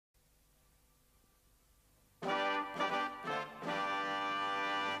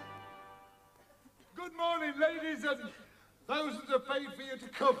ladies, and those that have paid for you to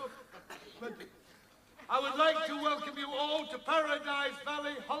come. I would like to welcome you all to Paradise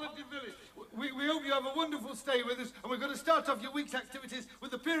Valley Holiday Village. We hope you have a wonderful stay with us, and we're going to start off your week's activities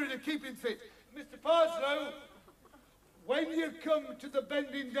with the period of keeping fit. Mr. Parslow, when you come to the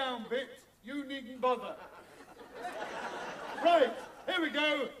bending down bit, you needn't bother. Right, here we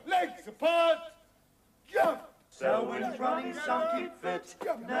go. Legs apart. Jump. Selwyn's running some keep fit,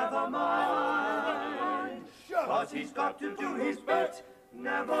 never mind. But he's got to do his bit,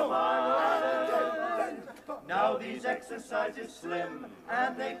 never mind. Now these exercises slim,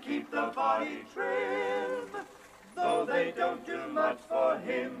 and they keep the body trim. Though they don't do much for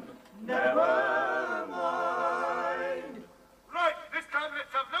him, never mind. Right, this time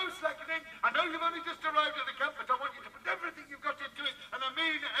let's have no slackening. I know you've only just arrived at the camp, but I want you to put everything you've got into it, and I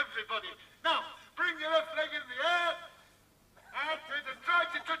mean everybody. Now, bring your left leg in the air, and try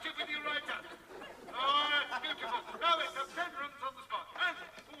to touch it with your right hand. Oh, that's beautiful. Now let's have 10 runs on the spot. And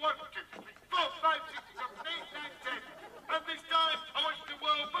 1, 2, 3, 4, 5, 6, 7, 8, 9, 10. And this time, I want you to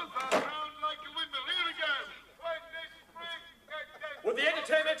whirl both arms round like a windmill. Here we go. When this spring gets dead. Would the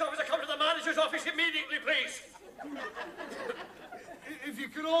entertainment officer come to the manager's office immediately, please? If you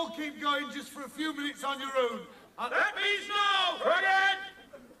could all keep going just for a few minutes on your own. That means no! Again!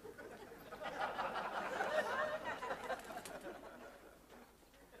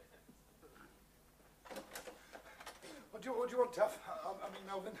 What do you want, Taff? I mean,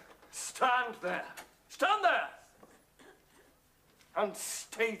 Melvin. Stand there. Stand there! And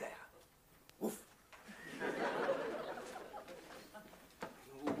stay there. Woof.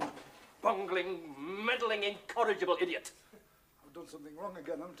 You bungling, meddling, incorrigible idiot. I've done something wrong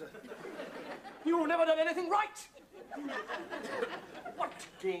again, haven't I? You've never done anything right. What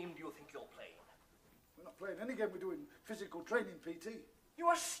game do you think you're playing? We're not playing any game. We're doing physical training, PT.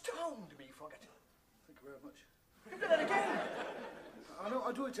 You astound me, Froggatt. Thank you very much. You do that again. I know,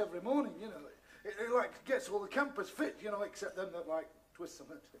 I do it every morning, you know. It like, gets all the campers fit, you know, except them that, like, twist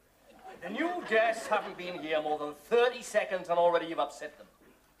them. The new guests haven't been here more than 30 seconds and already you've upset them.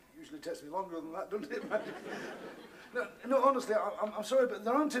 It usually takes me longer than that, doesn't it, man? No, honestly, I'm sorry, but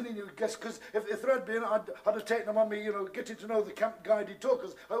there aren't any new guests, because if there had been, I'd have taken them on me, you know, getting to know the camp guided tour,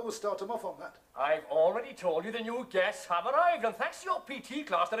 because I always start them off on that. I've already told you the new guests have arrived, and thanks to your PT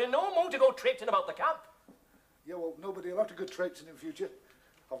class, they're in no mood to go traipsing about the camp. Yeah, well, nobody will have to go traipsing in future.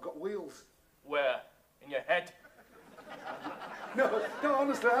 I've got wheels. Where? In your head? No,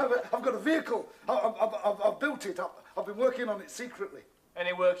 honestly, I've got a vehicle. I've built it. I've been working on it secretly.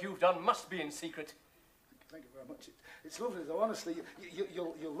 Any work you've done must be in secret. Thank you very much. It's lovely, though, honestly.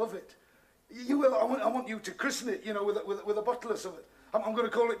 You'll love it. You will. I want you to christen it, you know, with a bottle of something. I'm going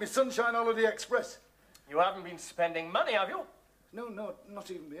to call it my Sunshine Holiday Express. You haven't been spending money, have you? No, not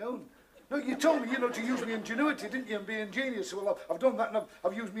even my own. No, you told me, you know, to use my ingenuity, didn't you, and be ingenious. Well, I've done that, and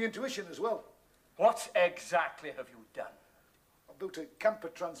I've used my intuition as well. What exactly have you done? I built a camper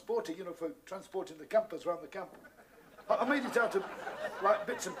transporter, you know, for transporting the campers around the camp. I made it out of, like,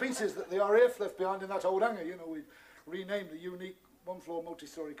 bits and pieces that the RAF left behind in that old hangar, you know. We renamed the unique one-floor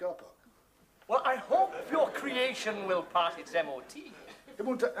multi-storey car park. Well, I hope your creation will pass its MOT. It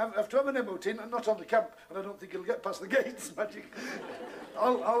won't have to have an MOT, not on the camp, and I don't think it'll get past the gates, Magic.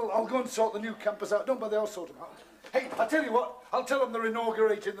 I'll go and sort the new campers out. Don't bother, I'll sort them out. Hey, I'll tell you what, I'll tell them they're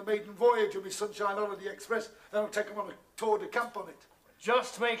inaugurating the maiden voyage of my Sunshine Holiday Express, then I'll take them on a tour de camp on it.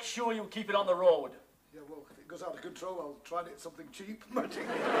 Just make sure you keep it on the road. Yeah, well, if it goes out of control, I'll try and hit something cheap, Magic.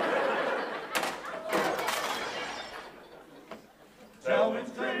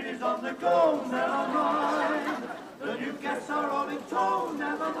 Selwyn's train is on the go, never mind. The new guests are all in tow,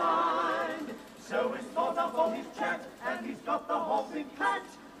 never mind. Selwyn's thought up on his chat, and he's got the hopping cat.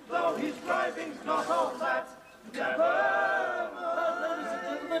 Though his driving's not all that, never mind. Ladies and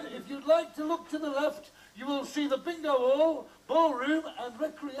gentlemen, if you'd like to look to the left, you will see the bingo hall, ballroom and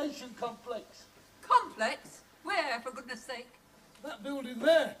recreation complex. Complex? Where, for goodness sake? That building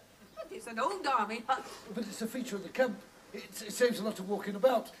there. It's an old army hut. But it's a feature of the camp. It saves a lot of walking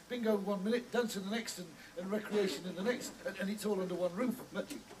about. Bingo 1 minute, dancing the next, and recreation in the next. And it's all under one roof.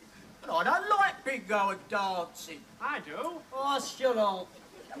 Oh, I don't like bingo and dancing. I do. Oh, shut up.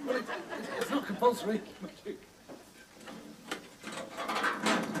 Well, it's not compulsory.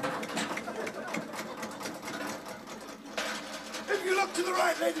 If you look to the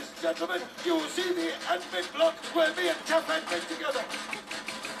right, ladies and gentlemen, you will see the admin block where me and Taff admin together.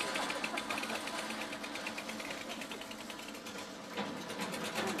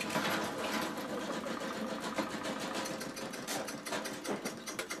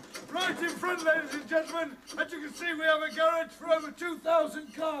 Right in front, ladies and gentlemen, as you can see, we have a garage for over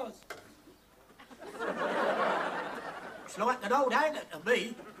 2,000 cars. It's like an old hangar to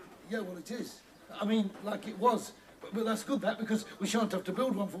me. Yeah, well, it is. I mean, like it was. But that's good, that, because we shan't have to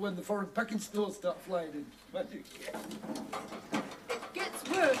build one for when the foreign packing stores start flying in. Magic. It gets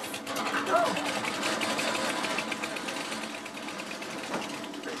worse.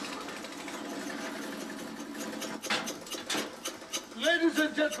 Ladies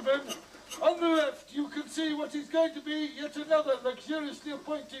and gentlemen, on the left you can see what is going to be yet another luxuriously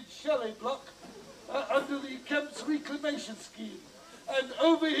appointed chalet block under the Kemp's reclamation scheme. And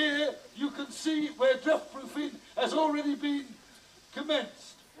over here you can see where draft-proofing has already been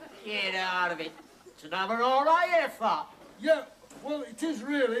commenced. Get out of it. It's another RAF. Yeah, well, it is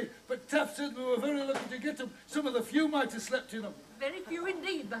really, but Taft said we were very lucky to get them. Some of the few might have slept in them. Very few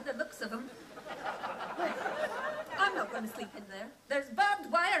indeed, by the looks of them. I'm not going to sleep in there. There's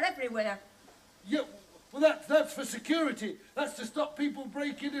barbed wire everywhere. Yeah, well, that's for security. That's to stop people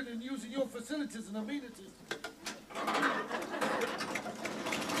breaking in and using your facilities and amenities.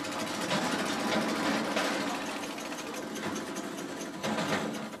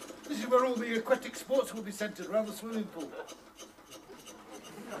 This is where all the aquatic sports will be centred, around the swimming pool.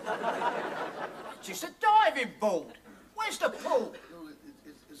 Just a diving board. Where's the pool? Well,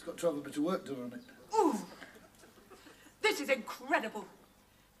 it's got to have a bit of work done on it. Ooh! This is incredible.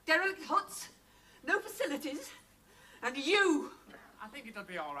 Derelict huts, no facilities, and you. I think it'll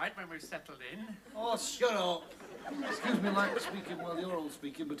be all right when we're settled in. Oh, shut up. Excuse me, like speaking while you're all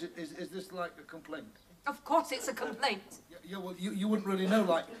speaking, but is this like a complaint? Of course it's a complaint. Yeah, well, you wouldn't really know,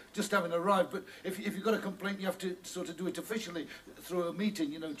 like, just having arrived, but if you've got a complaint, you have to sort of do it officially through a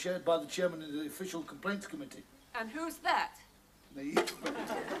meeting, you know, chaired by the chairman of the official complaints committee. And who's that? Me.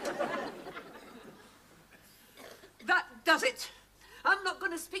 That does it. I'm not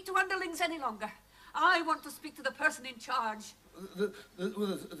going to speak to underlings any longer. I want to speak to the person in charge.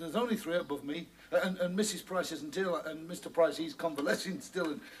 Well, there's only three above me, and Mrs. Price isn't ill, and Mr. Price, he's convalescing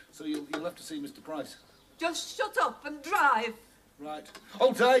still, and so you'll have to see Mr. Price. Just shut up and drive. Right.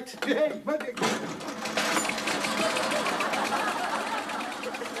 Hold tight. Hey, magic.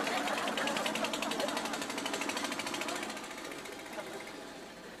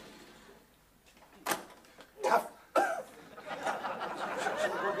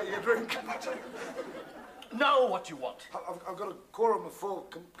 Now what you want? I've got a quorum of 4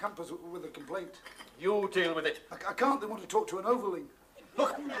 campers with a complaint. You deal with it. I can't. They want to talk to an overling.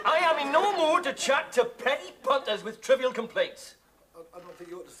 Look, I am in no mood to chat to petty punters with trivial complaints. I don't think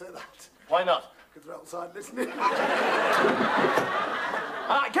you ought to say that. Why not? Because they're outside listening.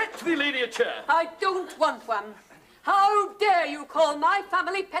 Get the lady a chair. I don't want one. How dare you call my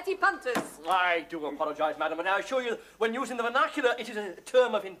family petty punters? I do apologise, madam, and I assure you, when using the vernacular, it is a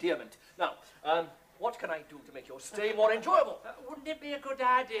term of endearment. Now, what can I do to make your stay more enjoyable? Wouldn't it be a good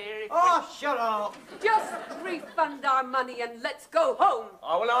idea if... Oh, shut up. Just refund our money and let's go home.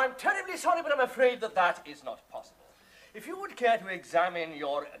 Oh, well, I'm terribly sorry, but I'm afraid that is not possible. If you would care to examine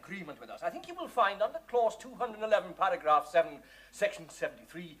your agreement with us, I think you will find under clause 211, paragraph 7, section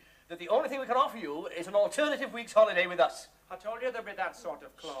 73, that the only thing we can offer you is an alternative week's holiday with us. I told you there'd be that sort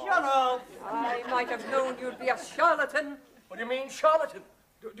of clause. Shut up. I might have known you'd be a charlatan. What do you mean, charlatan?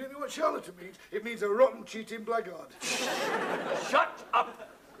 Do you know what charlatan means? It means a rotten, cheating blackguard. Shut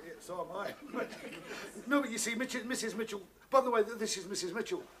up! Yeah, so am I. No, but you see, Mrs. Mitchell... By the way, this is Mrs.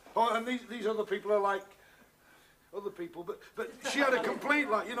 Mitchell. Oh, and these other people are like... other people, but she had a complaint,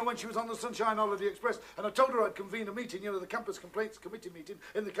 like, you know, when she was on the Sunshine Holiday Express, and I told her I'd convene a meeting, you know, the Campus Complaints Committee meeting,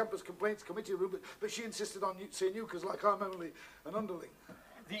 in the Campus Complaints Committee room, but she insisted on seeing you, because, like, I'm only an underling.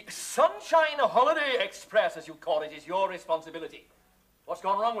 The Sunshine Holiday Express, as you call it, is your responsibility. What's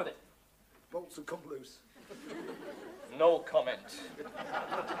gone wrong with it? Bolts have come loose. No comment.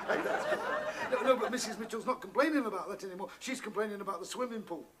 No, but Mrs. Mitchell's not complaining about that anymore. She's complaining about the swimming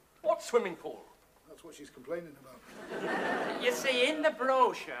pool. What swimming pool? That's what she's complaining about. You see, in the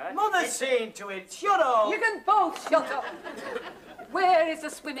brochure... Mother's seeing to it. Shut up. You can both shut up. Where is the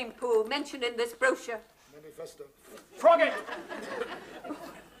swimming pool mentioned in this brochure? Manifesto. Frog it!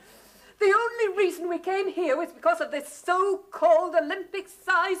 The only reason we came here was because of this so-called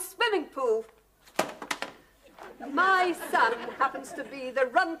Olympic-sized swimming pool. My son happens to be the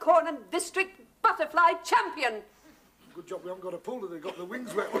Runcorn District Butterfly Champion. Good job we haven't got a pool that they've got the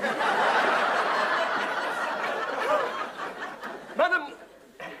wings wet. Madam,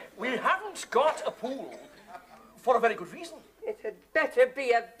 we haven't got a pool for a very good reason. It had better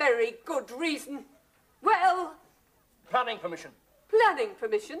be a very good reason. Well, Planning permission. planning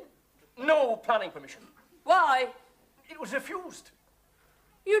permission. No planning permission. Why? It was refused.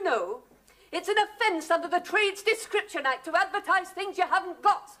 You know, it's an offence under the Trades Description Act to advertise things you haven't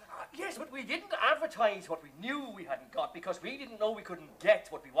got. Yes, but we didn't advertise what we knew we hadn't got because we didn't know we couldn't get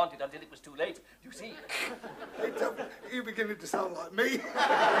what we wanted until it was too late, you see. Hey, Tom, you're beginning to sound like me.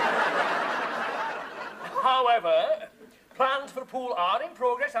 However, plans for a pool are in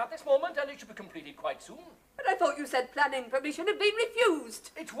progress at this moment and it should be completed quite soon. But I thought you said planning permission had been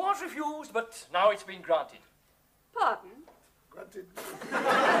refused. It was refused, but now it's been granted. Pardon? Granted.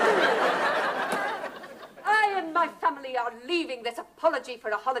 I and my family are leaving this apology for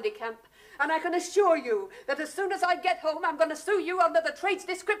a holiday camp, and I can assure you that as soon as I get home, I'm going to sue you under the Trades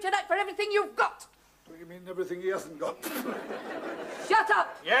Description Act for everything you've got. What do you mean everything he hasn't got? Shut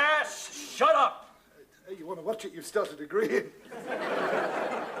up! Yes, shut up! Hey, you want to watch it? You've started agreeing.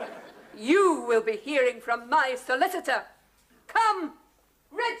 You will be hearing from my solicitor. Come,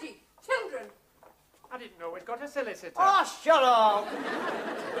 Reggie, children. I didn't know we'd got a solicitor. Oh, shut up!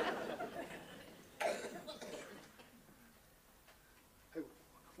 Hey,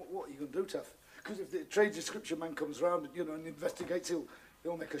 what are you going to do, Taff? Because if the trade description man comes round, you know, and investigates,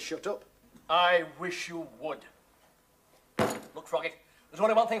 he'll make us shut up. I wish you would. Look, Froggett, there's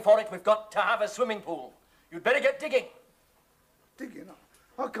only one thing for it. We've got to have a swimming pool. You'd better get digging. Digging?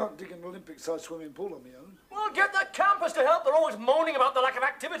 I can't dig an Olympic-sized swimming pool on my own. Well, get the campers to help. They're always moaning about the lack of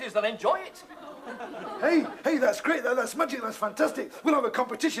activities. They'll enjoy it. Hey, that's great. That's magic. That's fantastic. We'll have a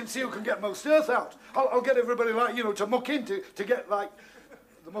competition, see who can get most earth out. I'll get everybody, like, you know, to muck in to get, like,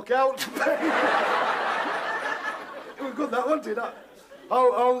 the muck out. It was good, that, wasn't it?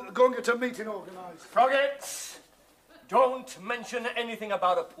 I'll go and get a meeting organised. Froggett, don't mention anything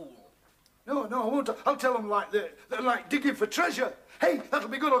about a pool. No, I won't. I'll tell them, like, they're like digging for treasure. Hey, that'll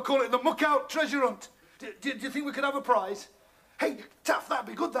be good. I'll call it the muck out treasure hunt. Do you think we could have a prize? Hey, Taff, that'd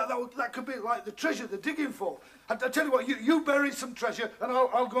be good. That could be like the treasure they're digging for. I tell you what, you bury some treasure and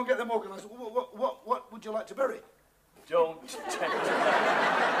I'll go and get them organised. What would you like to bury? Don't tempt me.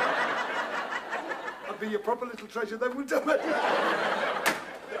 That'd be your proper little treasure then, wouldn't it?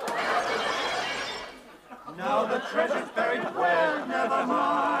 Now the treasure's buried where, never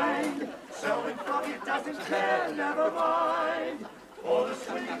mind. Selwyn Froggett doesn't care, never mind. For the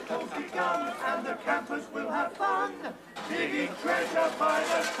swimming pool's begun, and the campers will have fun, digging treasure by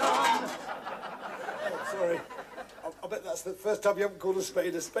the ton. Oh, sorry. I bet that's the first time you haven't called a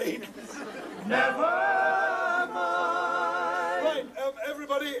spade a spade. Never mind. Right,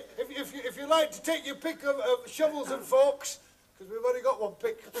 everybody, if you like to take your pick of shovels and forks, because we've only got one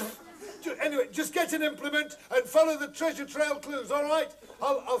pick. Anyway, just get an implement and follow the treasure trail clues, all right?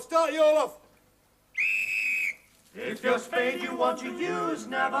 I'll start you all off. If your spade you want to use,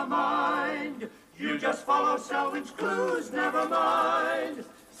 never mind. You just follow Selwyn's clues, never mind.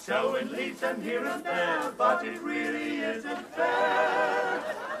 Selwyn leads them here and there, but it really isn't fair.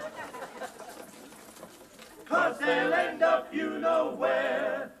 'Cause they'll end up you know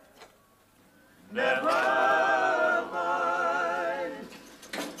where. Never mind.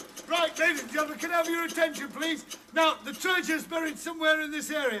 Right, ladies and gentlemen, can I have your attention, please? Now, the treasure's buried somewhere in this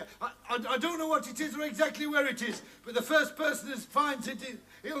area. I don't know what it is or exactly where it is, but the first person that finds it,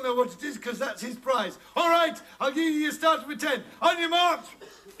 he'll know what it is, because that's his prize. All right, I'll give you your start with 10. On your marks.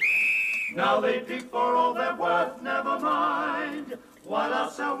 Now they dig for all they're worth, never mind. While our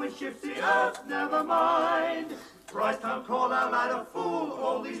Selwyn shifts the earth, never mind. Bryce can't call our lad a fool,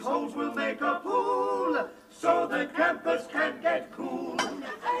 all these holes will make a pool, so the campers can get cool.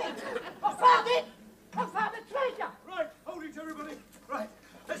 Hey, I found it! I found the treasure! Right, hold it, everybody. Right,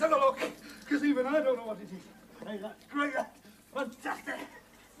 let's have a look, because even I don't know what it is. Hey, that's great. That's fantastic.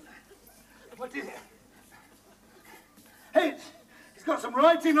 What is it? Hey, it's got some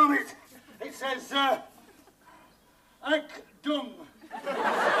writing on it. It says, Ack Dung.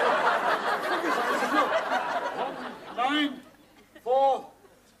 9, 4,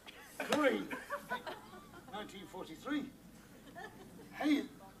 3. 1943. Hey,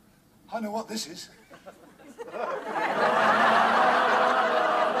 I know what this is.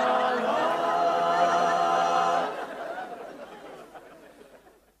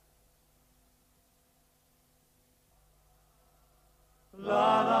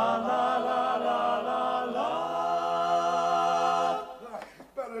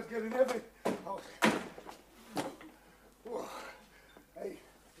 Bella's getting heavy. Oh. Whoa. Hey,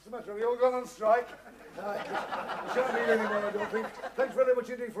 what's the matter? Have you all gone on strike? You shan't need any more, I don't think. Thanks very much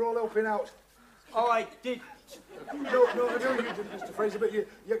indeed for all helping out. I did. No, I know you didn't, Mr. Fraser, but you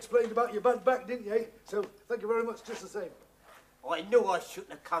explained about your bad back, didn't you? So thank you very much, just the same. I knew I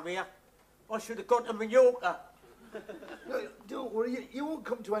shouldn't have come here. I should have gone to Mallorca. No, don't worry, you won't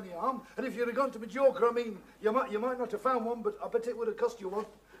come to any harm. And if you'd have gone to Majorca, I mean, you might not have found one, but I bet it would have cost you one.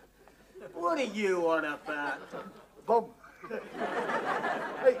 What are you on about? Bomb.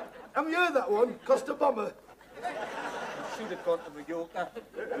 Hey, Haven't you heard that one? Cost a bomber. Should have gone to Mallorca.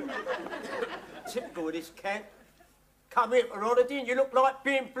 Typical of this camp. Come here for holiday and you look like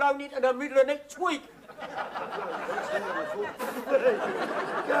being blown into the middle of next week.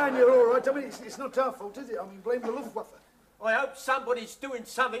 Gan, you're all right. I mean, it's not our fault, is it? I mean, blame the Luftwaffe. I hope somebody's doing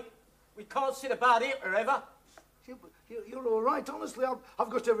something. We can't sit about here forever. You're all right. Honestly, I've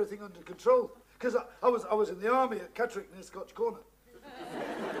got everything under control. Because I was in the army at Catterick near Scotch Corner.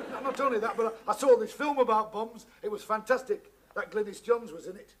 Not only that, but I saw this film about bombs. It was fantastic. That Glynis Johns was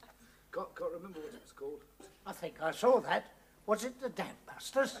in it. Can't remember what it was called. I think I saw that. Was it the Dam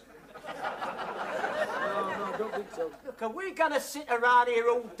Busters? No, I don't think so. Look, are we going to sit around here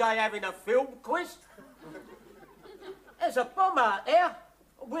all day having a film quiz? There's a bomb out there.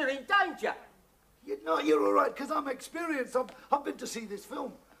 We're in danger. You're all right, because I'm experienced. I've been to see this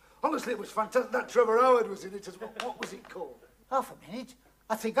film. Honestly, it was fantastic. That Trevor Howard was in it as well. What was it called? Half a minute.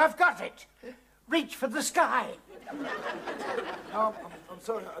 I think I've got it. Reach for the sky. No, I'm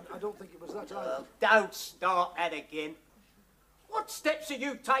sorry. I don't think it was that either. Don't start that again. What steps are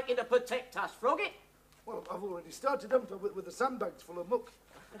you taking to protect us, Froggy? Well, I've already started, haven't I, with the sandbags full of muck.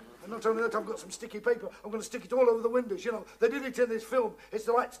 And not only that, I've got some sticky paper. I'm going to stick it all over the windows. You know, they did it in this film. It's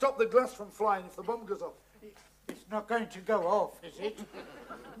to, like, stop the glass from flying if the bomb goes off. It's not going to go off, is it?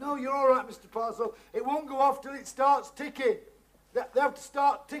 No, you're all right, Mr. Parcel. It won't go off till it starts ticking. They have to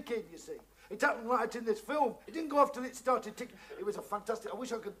start ticking, you see. It happened like it in this film. It didn't go off till it started ticking. It was a fantastic... I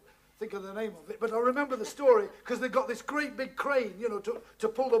wish I could think of the name of it, but I remember the story because they got this great big crane, you know, to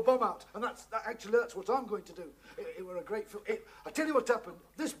pull the bomb out. And actually, that's what I'm going to do. It were a great film. I tell you what happened.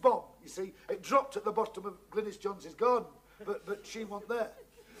 This bomb, you see, it dropped at the bottom of Glynis Johns' garden, but she wasn't there.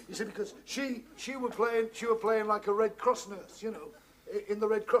 You see, because she were playing like a Red Cross nurse, you know, in the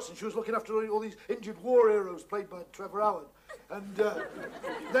Red Cross, and she was looking after all these injured war heroes played by Trevor Howard. And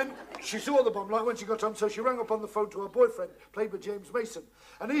then she saw the bomb, like when she got home, so she rang up on the phone to her boyfriend, played by James Mason.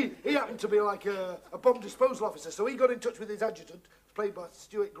 And he happened to be like a bomb disposal officer, so he got in touch with his adjutant, played by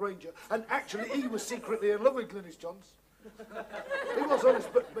Stuart Granger, and actually he was secretly in love with Glynis Johns. He was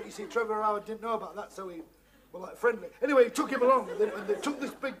honest, but you see, Trevor Howard didn't know about that, so he were like friendly. Anyway, he took him along, and they took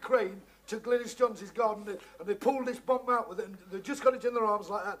this big crane to Glynis Johns' garden, and they pulled this bomb out with it, and they just got it in their arms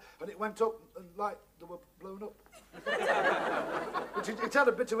like that, and it went up, and like, they were blown up. But it had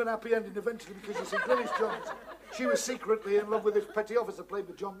a bit of an happy ending eventually, because you see, Glynis Johns, she was secretly in love with this petty officer played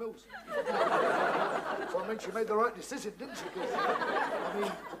by John Mills. So, I mean, she made the right decision, didn't she? 'Cause, I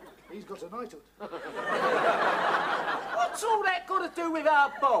mean, he's got a knighthood. What's all that got to do with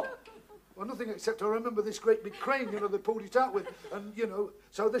our bomb? Well, nothing except I remember this great big crane, you know, they pulled it out with, and, you know,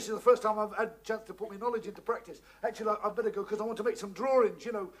 so this is the first time I've had a chance to put my knowledge into practice. Actually, I'd better go, because I want to make some drawings,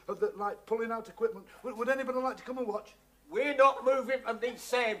 you know, of the, like, pulling out equipment. Would anybody like to come and watch? We're not moving from these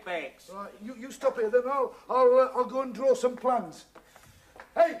sandbags. Right, you stop here, then I'll go and draw some plans.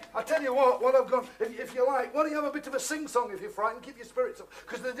 Hey, I tell you what, while I've gone, if you like, why don't you have a bit of a sing-song if you're frightened, keep your spirits up,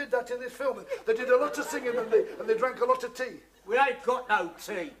 because they did that in this film. They did a lot of singing and they drank a lot of tea. We ain't got no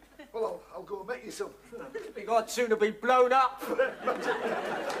tea. Well, I'll go and make you some. We got sooner be blown up.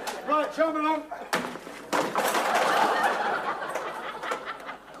 Right, show me along.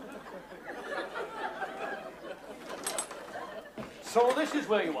 So this is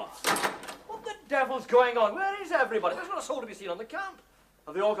where you are. What the devil's going on? Where is everybody? There's not a soul to be seen on the camp.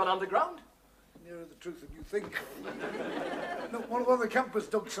 Have they all gone underground? Nearer the truth than you think. No, one of the campers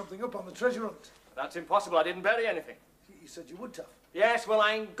dug something up on the treasure hunt. That's impossible. I didn't bury anything. You said you would have. Yes, well,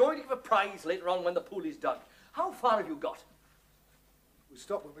 I'm going to give a prize later on when the pool is dug. How far have you got? We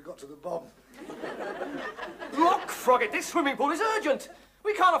stopped when we got to the bomb. Look, Frogget, this swimming pool is urgent.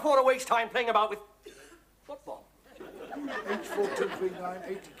 We can't afford to waste time playing about with... What bomb? H4239,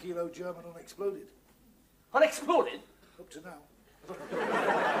 80-kilo German unexploded. Unexploded? Up to now.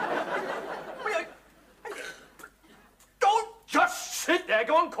 Don't just sit there.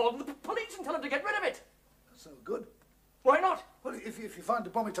 Go and call the police and tell them to get rid of it. That's no good. Why not? Well, if you find a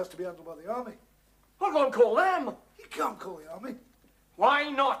bomb, it has to be handled by the army. I'll go and call them. You can't call the army. Why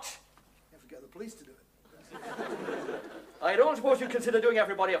not? You have to get the police to do it. I don't suppose you'd consider doing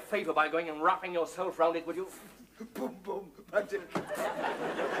everybody a favour by going and wrapping yourself round it, would you? Boom, boom, magic.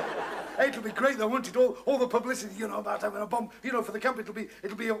 Hey, it'll be great, though, won't it? All the publicity, you know, about having a bomb, you know, for the camp, it'll be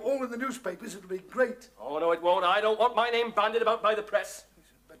all in the newspapers, it'll be great. Oh, no, it won't. I don't want my name bandied about by the press.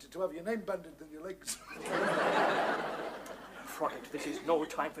 Better to have your name banded than your legs. Frogget, this is no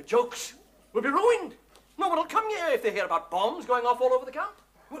time for jokes. We'll be ruined. No one will come here if they hear about bombs going off all over the camp.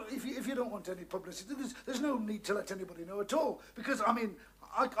 Well, if you don't want any publicity, there's no need to let anybody know at all. Because, I mean,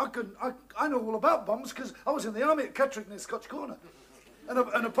 I know all about bombs because I was in the army at Catterick near Scotch Corner.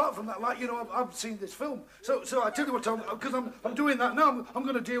 And apart from that, like, you know, I've seen this film. So I tell you what, because I'm doing that now, I'm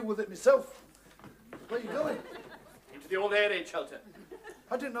going to deal with it myself. Where are you going? Into the old air raid shelter.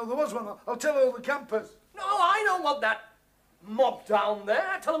 I didn't know there was one. I'll tell all the campers. No, I don't want that mob down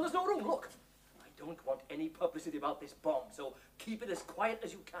there. Tell them there's no room. Look, I don't want any publicity about this bomb, so keep it as quiet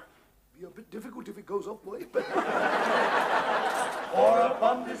as you can. Be a bit difficult if it goes off, boy. For a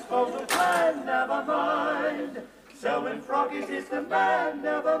bomb disposal plan, never mind. Selwyn Froggies is the man,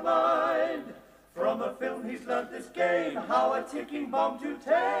 never mind. From a film he's learnt this game, how a ticking bomb to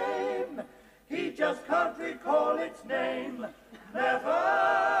tame. He just can't recall its name, never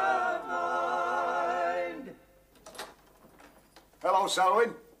mind. Hello,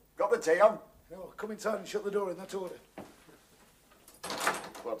 Selwyn. Got the tea on? No, come inside and shut the door in that order.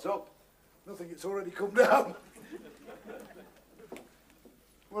 What's up? Nothing, it's already come down.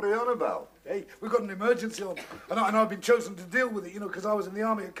 What are you on about? Hey, we've got an emergency on, and I've been chosen to deal with it, you know, because I was in the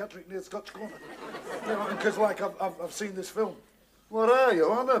army at Catterick near Scotch Corner. You know, and because, like, I've seen this film. What are you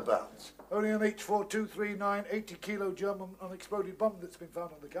on about? Only an H4239 80-kilo German unexploded bomb that's been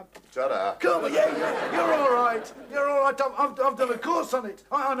found on the camp. Ta-da. Come on, yeah, you're all right. You're all right. I've done a course on it.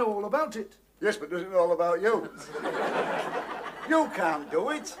 I know all about it. Yes, but doesn't it all about you? You can't do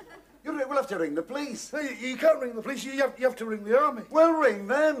it. We'll have to ring the police. Hey, you can't ring the police. You have to ring the army. We'll ring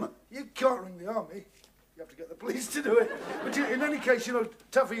them. You can't ring the army. You have to get the police to do it. But in any case, you know,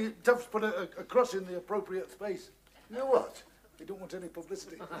 Tuff's put a cross in the appropriate space. You know what? They don't want any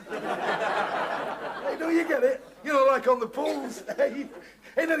publicity. Hey, no, you get it. You know, like on the polls. Hey,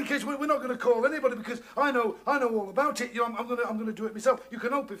 in any case, we're not going to call anybody because I know all about it. You know, I'm going to do it myself. You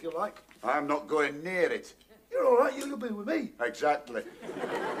can help if you like. I'm not going near it. You're all right. You'll be with me. Exactly.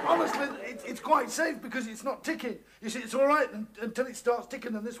 Honestly, it's quite safe because it's not ticking. You see, it's all right until it starts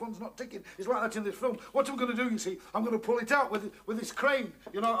ticking, and this one's not ticking. It's like that in this film. What I'm going to do, you see, I'm going to pull it out with this crane.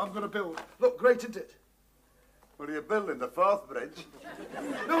 You know, I'm going to build. Look, great, isn't it? What are you building, the Forth Bridge?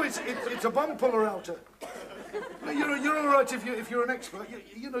 No, it's a bomb puller outer. You're all right if you're an expert.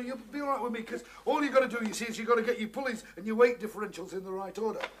 You know, you'll be all right with me because all you got to do, you see, is you got to get your pulleys and your weight differentials in the right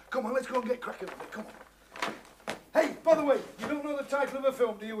order. Come on, let's go and get cracking on it. Come on. Hey, by the way, you don't know the title of a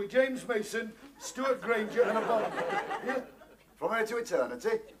film, do you? With James Mason, Stuart Granger, and a bomb. Yeah? From here to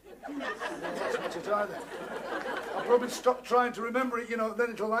eternity? That's not it either. I'll probably stop trying to remember it, you know,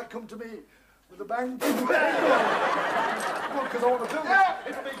 then it'll like come to me with a bang. Come on, because I want to film it.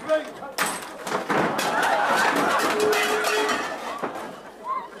 It'll be great.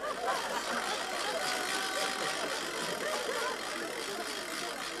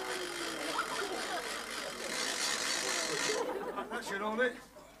 That's your own it.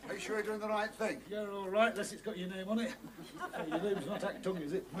 Are you sure you're doing the right thing? You're all right, unless it's got your name on it. Your name's not Act Tongue,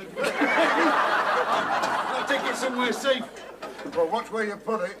 is it? I'll take it somewhere safe. Well, watch where you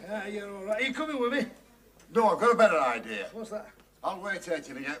put it. You're all right. Are you coming with me? No, I've got a better idea. What's that? I'll wait here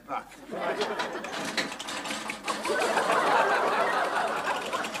till you get back.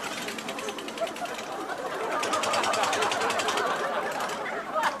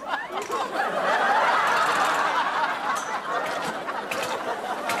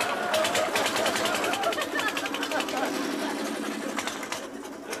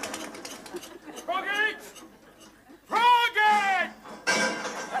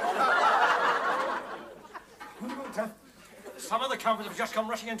 Some of the campers have just come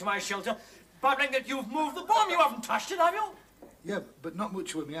rushing into my shelter, babbling that you've moved the bomb. You haven't touched it, have you? Yeah, but not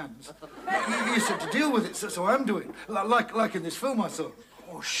much with my hands. You said to deal with it, so I'm doing. Like in this film I saw.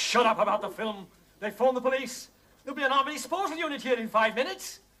 Oh, shut up about the film. They phoned the police. There'll be an army disposal unit here in 5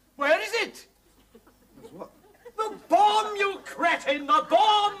 minutes. Where is it? There's what? The bomb, you cretin! The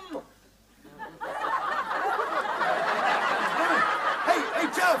bomb! Hey,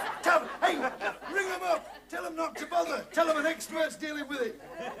 Tuff! Hey, ring them up! Tell them not to bother! Tell them an expert's dealing with it!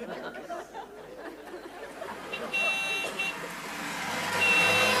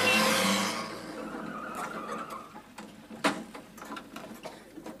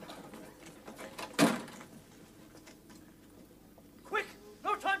 Quick!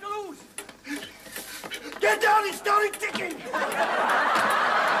 No time to lose! Get down! It's starting ticking!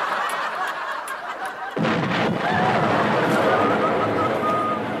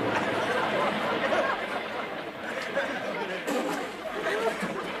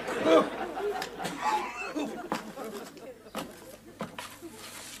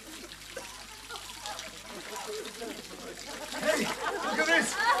 Hey, look at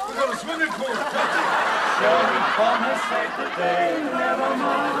this! We've got a swimming pool! Selwyn bomb has saved the day, never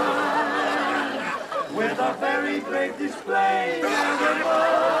mind. With a very great display, never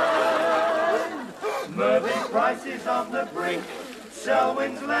mind. Mervyn Price is on the brink.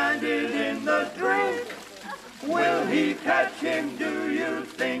 Selwyn's landed in the drink. Will he catch him, do you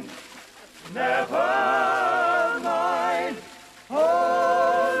think? Never